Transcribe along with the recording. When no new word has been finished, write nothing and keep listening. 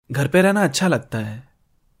घर पे रहना अच्छा लगता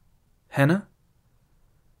है ना?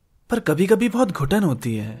 पर कभी कभी बहुत घुटन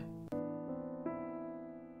होती है।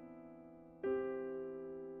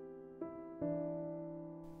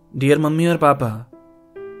 डियर मम्मी और पापा,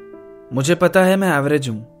 मुझे पता है मैं एवरेज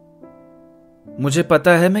हूं। मुझे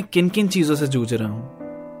पता है मैं किन किन चीजों से जूझ रहा हूं,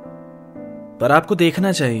 पर आपको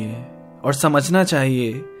देखना चाहिए और समझना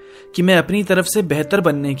चाहिए कि मैं अपनी तरफ से बेहतर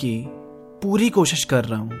बनने की पूरी कोशिश कर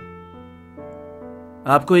रहा हूं।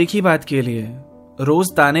 आपको एक ही बात के लिए रोज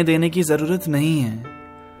ताने देने की जरूरत नहीं है।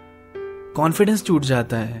 कॉन्फिडेंस टूट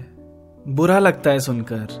जाता है, बुरा लगता है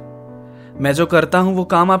सुनकर। मैं जो करता हूं वो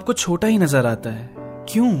काम आपको छोटा ही नजर आता है।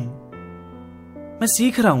 क्यों? मैं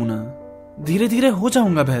सीख रहा हूं ना, धीरे धीरे हो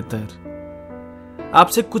जाऊंगा बेहतर।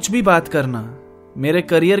 आपसे कुछ भी बात करना मेरे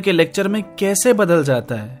करियर के लेक्चर में कैसे बदल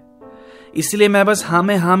जाता है, इसलिए मैं बस हाँ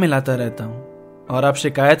में हाँ मिलाता रहता हूं। और आप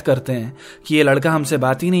शिकायत करते हैं कि ये लड़का हमसे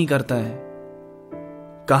बात ही नहीं करता है।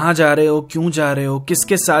 कहां जा रहे हो, क्यों जा रहे हो,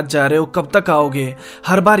 किसके साथ जा रहे हो, कब तक आओगे,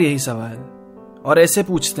 हर बार यही सवाल। और ऐसे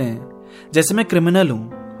पूछते हैं जैसे मैं क्रिमिनल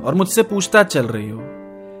हूं और मुझसे पूछताछ चल रही हो।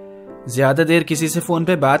 ज्यादा देर किसी से फोन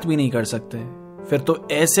पे बात भी नहीं कर सकते, फिर तो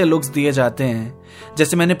ऐसे लुक्स दिए जाते हैं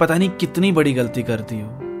जैसे मैंने पता नहीं कितनी बड़ी गलती कर दी हो।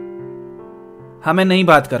 हमें नहीं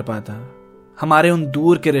बात कर पाता हमारे उन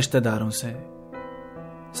दूर के रिश्तेदारों से।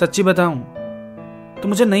 सच्ची बताऊं तो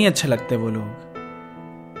मुझे नहीं अच्छे लगते वो लोग।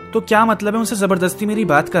 तो क्या मतलब है उनसे जबरदस्ती मेरी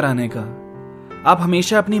बात कराने का? आप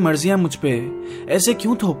हमेशा अपनी मर्जियां मुझ पे ऐसे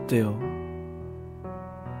क्यों थोपते हो?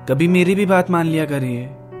 कभी मेरी भी बात मान लिया करिए।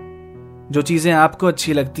 जो चीजें आपको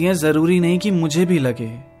अच्छी लगती हैं जरूरी नहीं कि मुझे भी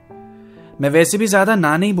लगे। मैं वैसे भी ज्यादा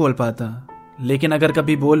ना नहीं बोल पाता, लेकिन अगर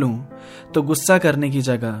कभी बोलूं तो गुस्सा करने की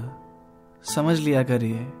जगह समझ लिया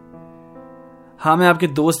करिए। हाँ, मैं आपके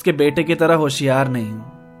दोस्त के बेटे की तरह होशियार नहीं हूं,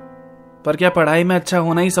 पर क्या पढ़ाई में अच्छा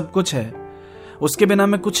होना ही सब कुछ है? उसके बिना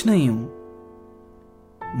मैं कुछ नहीं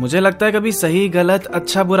हूं। मुझे लगता है कभी सही गलत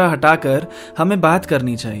अच्छा बुरा हटाकर हमें बात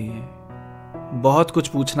करनी चाहिए। बहुत कुछ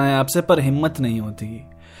पूछना है आपसे पर हिम्मत नहीं होती।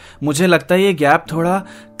 मुझे लगता है ये गैप थोड़ा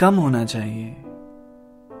कम होना चाहिए।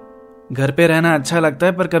 घर पे रहना अच्छा लगता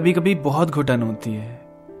है पर कभी कभी बहुत घुटन होती है।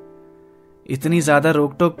 इतनी ज्यादा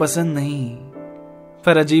रोक टोक पसंद नहीं,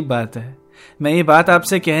 पर अजीब बात है, मैं ये बात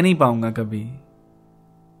आपसे कह नहीं पाऊंगा कभी।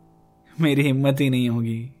 मेरी हिम्मत ही नहीं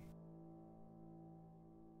होगी।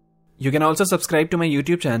 You can also subscribe to my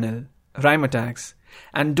YouTube channel, Rhyme Attacks,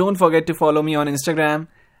 and don't forget to follow me on Instagram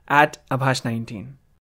 @Abhash19.